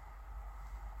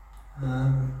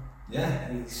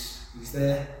 Yeah, he's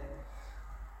there,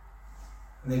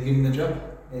 and they give him the job.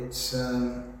 It's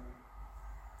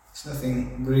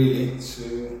nothing really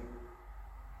to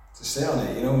say on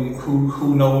it.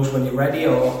 Who knows when you're ready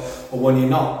or when you're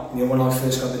not. When I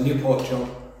first got the Newport job,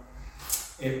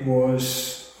 it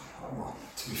was, well,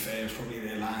 to be fair, it was probably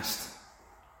their last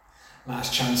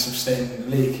chance of staying in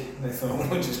the league. They thought,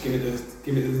 we'll just give it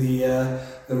to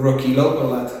the rookie local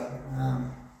lad,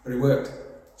 but it worked.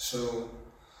 So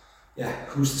yeah,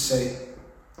 who's to say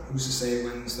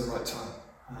when's the right time?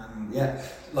 And yeah,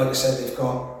 like I said, they've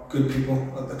got good people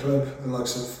at the club, the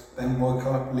likes of Ben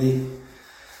Boycott, Lee,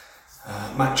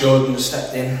 Matt Jordan has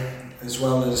stepped in, as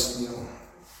well as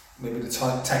maybe the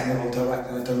technical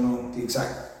director. I don't know the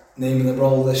exact name of the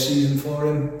role this season for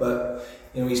him, but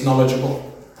he's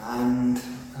knowledgeable, and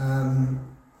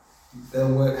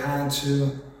they'll work hard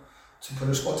to put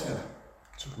a squad together.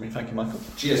 So for me, thank you, Michael.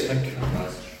 Cheers. Thank you very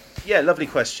much. Yeah, lovely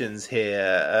questions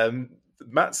here.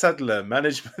 Matt Sadler,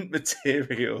 management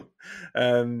material.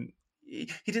 He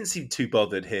didn't seem too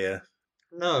bothered here.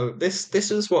 No, this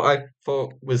is what I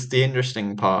thought was the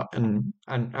interesting part, and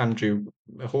Andrew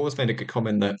Hawes made a good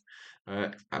comment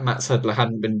that Matt Sadler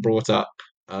hadn't been brought up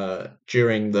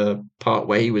during the part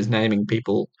where he was naming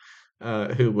people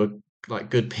who were like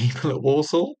good people at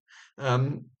Walsall.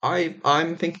 I'm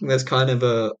thinking there's kind of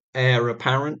a heir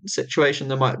apparent situation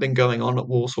that might have been going on at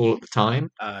Walsall at the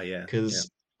time, Yeah. because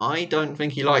I don't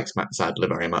think he likes Matt Sadler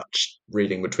very much,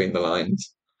 reading between the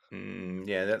lines.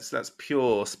 Yeah, that's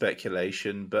pure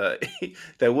speculation, but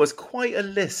there was quite a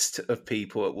list of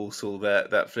people at Walsall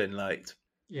that Flynn liked.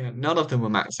 Yeah, none of them were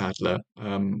Matt Sadler.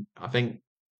 I think,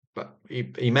 but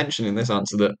he mentioned in this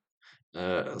answer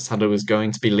that Sadler was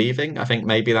going to be leaving. I think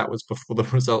maybe that was before the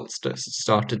results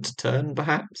started to turn,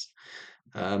 perhaps.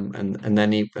 And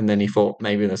then he thought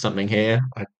maybe there's something here.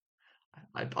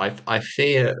 I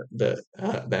fear that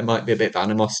there might be a bit of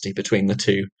animosity between the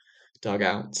two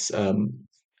dugouts,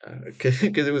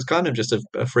 because it was kind of just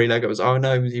a free leg. It was, oh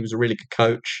no, he was a really good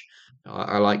coach.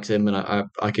 I liked him, and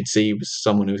I could see he was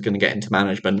someone who was going to get into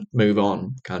management, move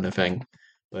on, kind of thing.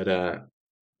 But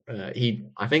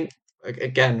I think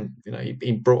again,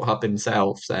 he brought up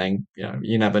himself saying,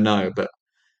 you never know, but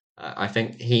I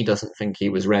think he doesn't think he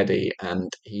was ready,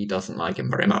 and he doesn't like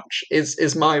him very much.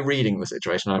 Is my reading of the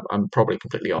situation? I'm probably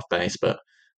completely off base, but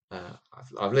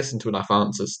I've listened to enough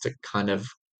answers to kind of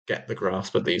get the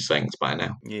grasp of these things by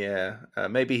now. Yeah,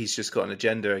 maybe he's just got an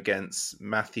agenda against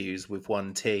Matthews with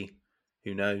one T.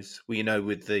 Who knows? Well,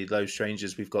 with the Low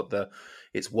Strangers, we've got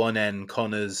it's one N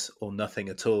Connors or nothing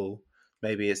at all.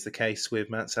 Maybe it's the case with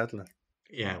Matt Sadler.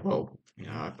 Yeah, well,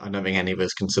 I don't think any of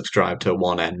us can subscribe to a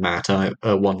 1N Matt, a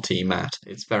 1T Matt.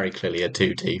 It's very clearly a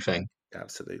 2T thing.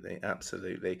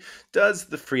 Absolutely. Does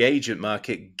the free agent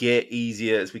market get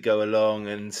easier as we go along?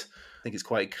 And I think it's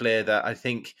quite clear that I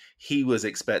think Flynn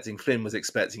was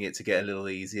expecting it to get a little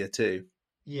easier too.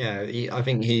 Yeah, I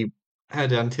think he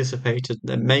had anticipated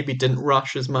that maybe didn't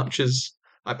rush as much as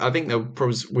I think there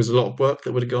probably was a lot of work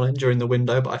that would have gone in during the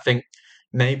window, but I think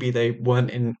maybe they weren't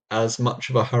in as much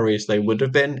of a hurry as they would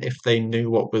have been if they knew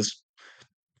what was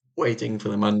waiting for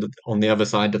them on the other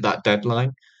side of that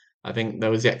deadline. I think there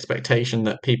was the expectation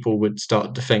that people would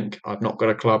start to think, I've not got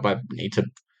a club, I need to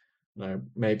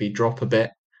maybe drop a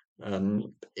bit.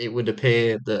 It would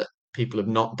appear that people have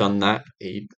not done that.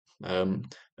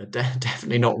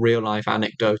 Definitely not real life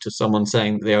anecdote of someone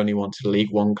saying that they only wanted a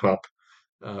League One club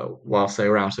whilst they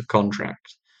were out of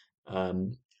contract.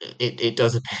 It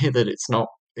does appear that it's not.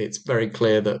 It's very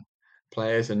clear that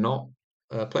players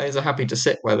are happy to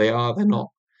sit where they are. They're not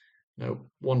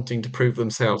wanting to prove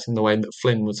themselves in the way that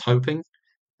Flynn was hoping.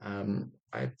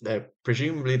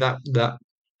 Presumably that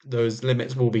those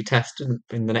limits will be tested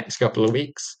in the next couple of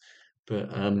weeks, but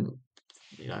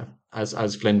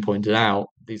as Flynn pointed out,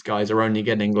 these guys are only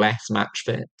getting less match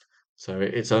fit, so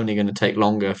it's only going to take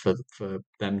longer for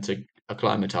them to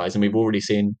acclimatise. And we've already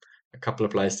seen a couple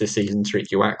of players this season, Tariq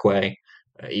Uwakwe,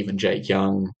 even Jake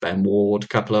Young, Ben Ward, a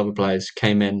couple of other players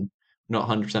came in not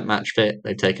 100% match fit.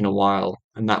 They've taken a while,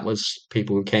 and that was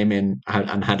people who came in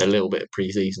and had a little bit of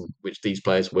pre-season, which these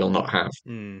players will not have.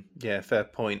 Yeah, fair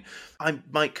point. I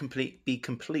might be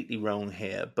completely wrong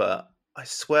here, but I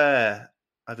swear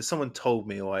either someone told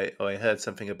me or I heard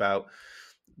something about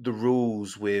the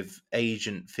rules with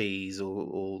agent fees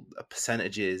or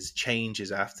percentages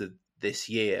changes after this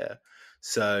year.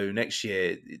 So next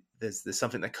year, there's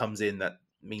something that comes in that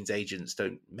means agents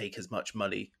don't make as much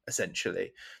money,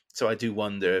 essentially. So I do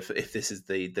wonder if this is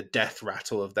the death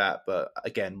rattle of that, but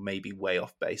again, maybe way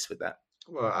off base with that.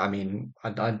 Well, I mean,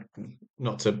 I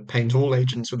not to paint all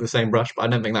agents with the same brush, but I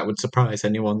don't think that would surprise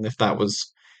anyone if that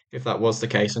was the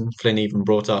case. And Flynn even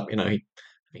brought up, I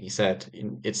think he said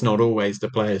it's not always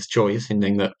the player's choice,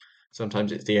 hinting that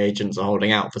sometimes it's the agents are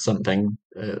holding out for something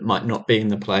might not be in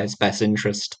the player's best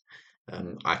interest.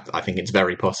 I think it's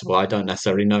very possible. I don't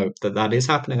necessarily know that that is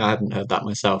happening. I haven't heard that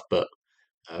myself, but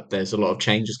there's a lot of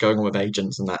changes going on with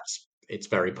agents, and it's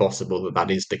very possible that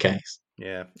that is the case.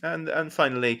 Yeah, and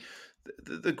finally,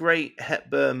 the great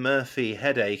Hepburn Murphy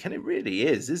headache, and it really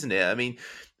is, isn't it? I mean,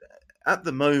 at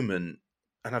the moment,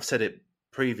 and I've said it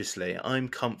previously, I'm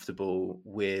comfortable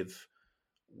with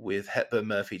Hepburn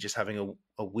Murphy just having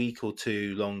a week or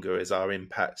two longer as our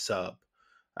impact sub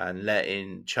and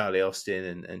letting Charlie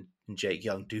Austin and Jake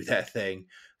Young do their thing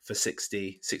for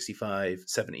 60, 65,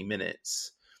 70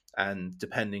 minutes. And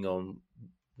depending on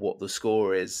what the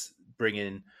score is,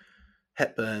 bringing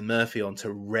Hepburn Murphy on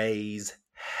to raise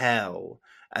hell.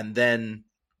 And then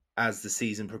as the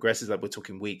season progresses, like we're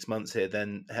talking weeks, months here,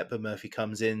 then Hepburn Murphy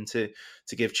comes in to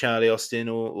give Charlie Austin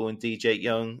or indeed Jake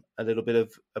Young a little bit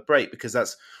of a break, because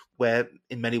that's where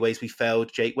in many ways we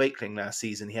failed Jake Wakeling last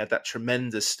season. He had that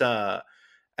tremendous start,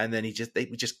 and then we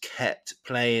just kept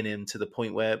playing him to the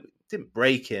point where it didn't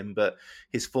break him, but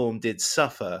his form did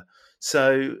suffer.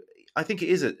 So I think it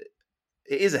is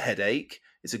a headache.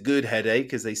 It's a good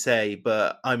headache, as they say,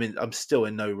 but I'm still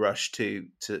in no rush to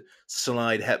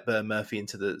slide Hepburn Murphy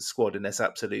into the squad, and that's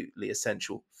absolutely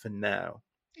essential for now.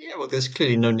 Yeah, well, there's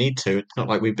clearly no need to. It's not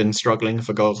like we've been struggling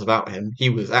for goals without him. He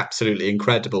was absolutely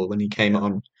incredible when he came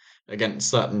on against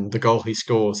Sutton. The goal he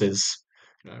scores is,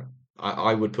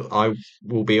 I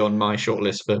will be on my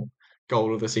shortlist for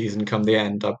goal of the season come the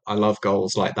end. I love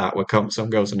goals like that where some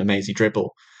goes an amazing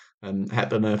dribble.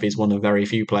 Hepburn Murphy is one of very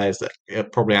few players that are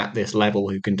probably at this level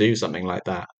who can do something like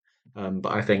that.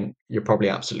 But I think you're probably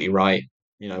absolutely right.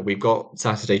 We've got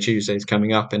Saturday, Tuesdays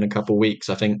coming up in a couple of weeks.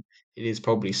 I think it is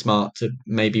probably smart to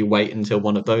maybe wait until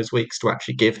one of those weeks to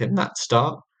actually give him that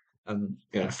start.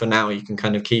 For now, you can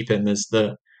kind of keep him as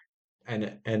the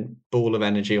and ball of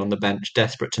energy on the bench,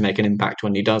 desperate to make an impact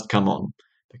when he does come on,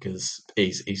 because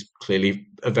he's clearly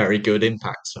a very good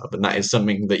impact sub, and that is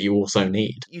something that you also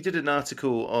need. You did an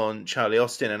article on Charlie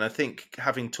Austin, and I think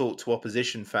having talked to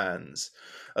opposition fans,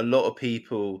 a lot of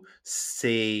people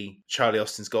see Charlie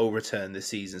Austin's goal return this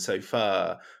season so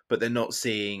far, but they're not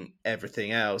seeing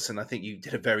everything else. And I think you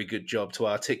did a very good job to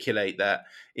articulate that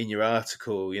in your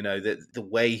article, that the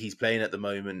way he's playing at the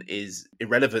moment is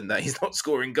irrelevant, that he's not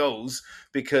scoring goals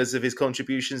because of his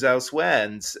contributions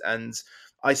elsewhere. And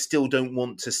I still don't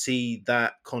want to see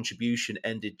that contribution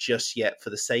ended just yet for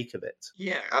the sake of it.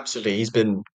 Yeah, absolutely. He's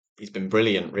been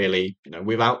brilliant, really.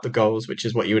 Without the goals, which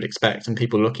is what you would expect, and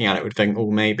people looking at it would think, oh,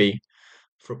 maybe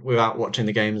without watching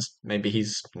the games, maybe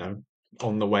he's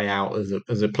on the way out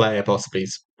as a player, possibly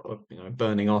he's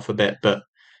burning off a bit. But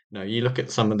you look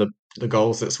at some of the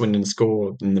goals that Swindon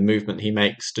scored and the movement he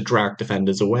makes to drag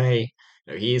defenders away.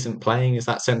 He isn't playing as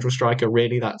that central striker,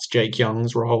 really. That's Jake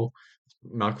Young's role.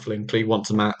 Michael Flinkley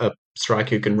wants a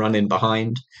striker who can run in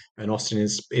behind, and Austin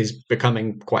is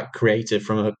becoming quite creative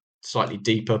from a slightly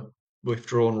deeper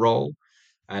withdrawn role,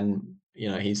 and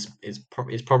he's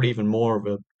probably even more of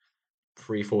a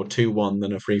 3-4-2-1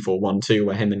 than a 3-4-1-2,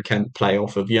 where him and Kent play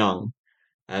off of Young,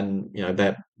 and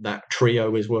that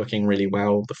trio is working really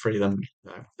well. The three of them,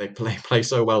 they play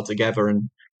so well together, and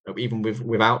even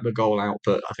without the goal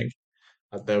output, I think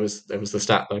there was the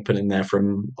stat that I put in there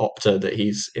from Opta that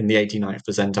he's in the 89th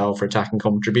percentile for attacking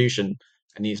contribution,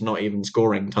 and he's not even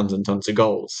scoring tons and tons of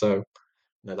goals. So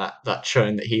that's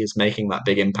showing that he is making that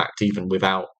big impact even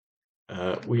without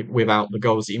the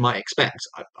goals that you might expect.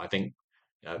 I think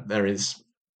there is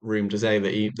room to say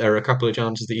that there are a couple of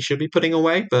chances that he should be putting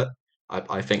away, but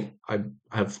I think I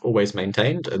have always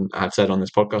maintained, and I've said on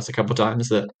this podcast a couple of times,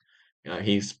 that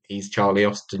he's Charlie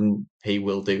Austin. He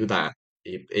will do that.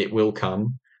 It will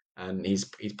come, and he's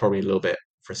probably a little bit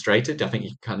frustrated. I think you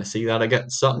can kind of see that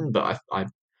against Sutton, but I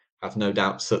have no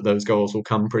doubts that those goals will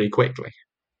come pretty quickly.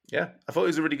 Yeah, I thought it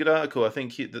was a really good article. I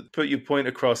think you put your point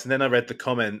across, and then I read the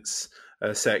comments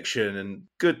section, and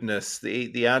goodness,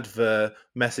 the advert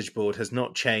message board has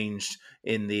not changed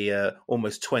in the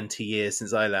almost 20 years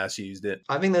since I last used it.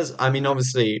 I think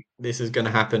obviously this is going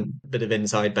to happen, a bit of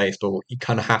inside baseball. You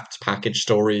kind of have to package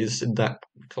stories in that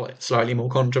slightly more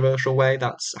controversial way.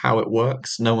 That's how it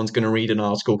works. No one's going to read an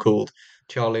article called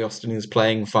Charlie Austin is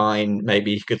playing fine,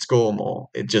 maybe he could score more.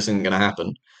 It just isn't going to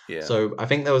happen. Yeah. So I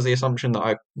think there was the assumption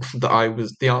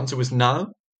the answer was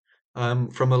no.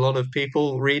 From a lot of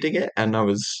people reading it, and I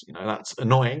was, that's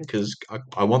annoying because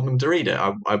I want them to read it.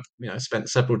 I spent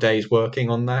several days working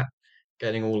on that,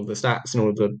 getting all of the stats and all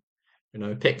of the,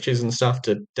 pictures and stuff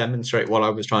to demonstrate what I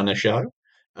was trying to show.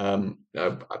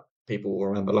 People will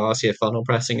remember last year funnel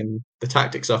pressing and the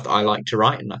tactic stuff that I like to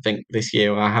write, and I think this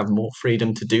year I have more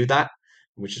freedom to do that,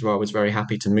 which is why I was very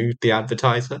happy to move the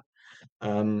advertiser.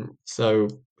 So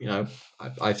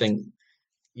I think.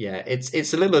 Yeah, it's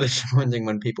a little disappointing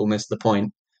when people miss the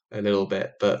point a little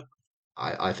bit, but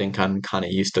I think I'm kind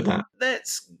of used to that.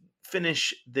 Let's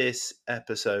finish this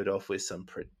episode off with some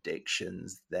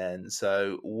predictions then.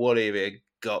 So what have you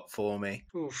got for me?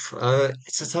 Oof,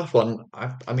 it's a tough one.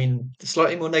 I mean, the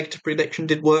slightly more negative prediction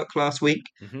did work last week.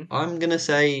 Mm-hmm. I'm going to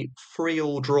say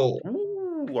 3-3 draw.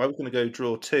 Ooh, I was going to go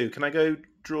draw 2. Can I go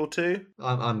draw 2?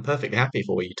 I'm perfectly happy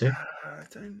for you too. I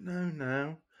don't know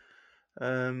now.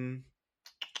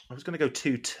 I was going to go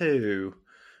 2-2,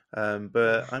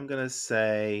 but I'm going to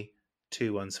say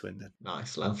 2-1 Swindon.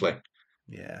 Nice, lovely.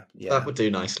 Yeah. That would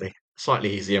do nicely.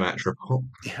 Slightly easier match report.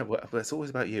 Yeah, well, it's always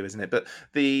about you, isn't it? But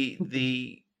a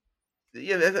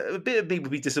bit of me would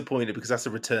be disappointed because that's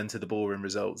a return to the boring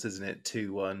results, isn't it?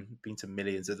 2-1, been to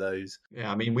millions of those.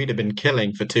 Yeah, I mean, we'd have been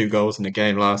killing for 2 goals in a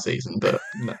game last season, but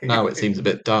now it seems a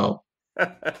bit dull.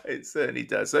 It certainly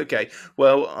does. Okay,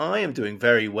 well, I am doing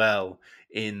very well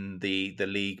in the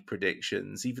league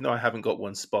predictions, even though I haven't got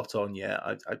one spot on yet.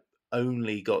 I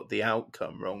only got the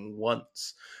outcome wrong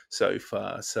once so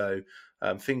far. So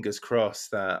fingers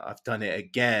crossed that I've done it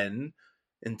again.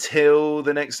 Until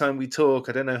the next time we talk,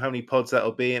 I don't know how many pods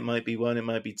that'll be. It might be 1, it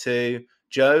might be 2.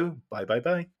 Joe, bye.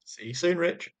 See you soon,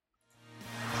 Rich.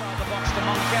 Inside the box to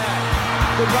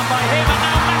Moncur. Good run by him, and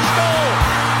now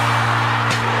Pascal.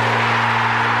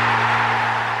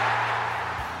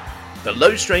 The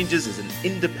Low Strangers is an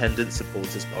independent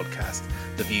supporters podcast.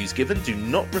 The views given do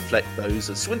not reflect those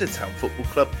of Swindon Town Football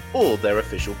Club or their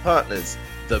official partners.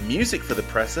 The music for the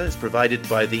presser is provided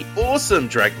by the awesome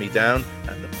Drag Me Down,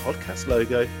 and the podcast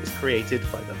logo was created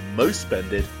by the most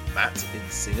spended Matt in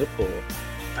Singapore.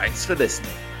 Thanks for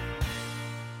listening.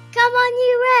 Come on,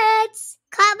 you Reds!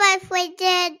 Come on,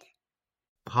 Swindon!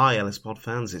 Hi, Ellis Pod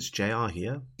fans, it's JR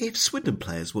here. If Swindon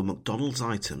players were McDonald's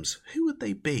items, who would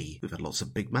they be? We've had lots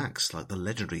of Big Macs, like the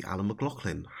legendary Alan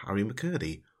McLaughlin, Harry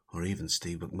McCurdy, or even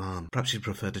Steve McMahon. Perhaps you'd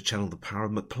prefer to channel the power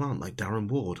of McPlant like Darren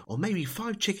Ward, or maybe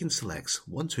 5 chicken selects,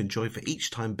 one to enjoy for each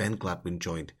time Ben Gladwin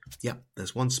joined. Yep,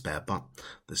 there's one spare, but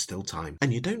there's still time.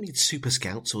 And you don't need Super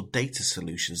Scouts or data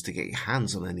solutions to get your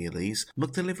hands on any of these.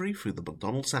 McDelivery through the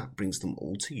McDonald's app brings them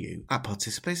all to you. At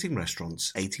participating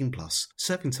restaurants, 18 plus.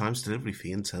 Serving times, delivery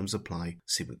fee and terms apply.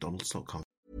 See mcdonalds.com.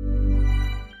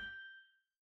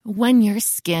 When your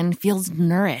skin feels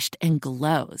nourished and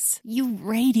glows, you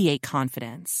radiate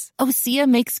confidence. Osea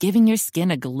makes giving your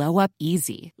skin a glow up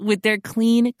easy with their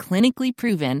clean, clinically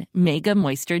proven Mega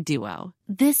Moisture Duo.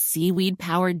 This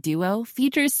seaweed-powered duo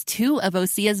features 2 of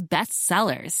Osea's best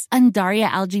sellers, Undaria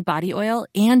Algae Body Oil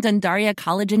and Undaria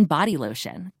Collagen Body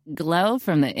Lotion. Glow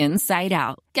from the inside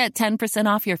out. Get 10%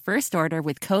 off your first order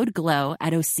with code GLOW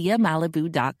at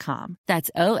OseaMalibu.com.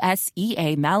 That's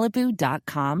OSEA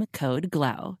Malibu.com, code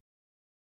GLOW.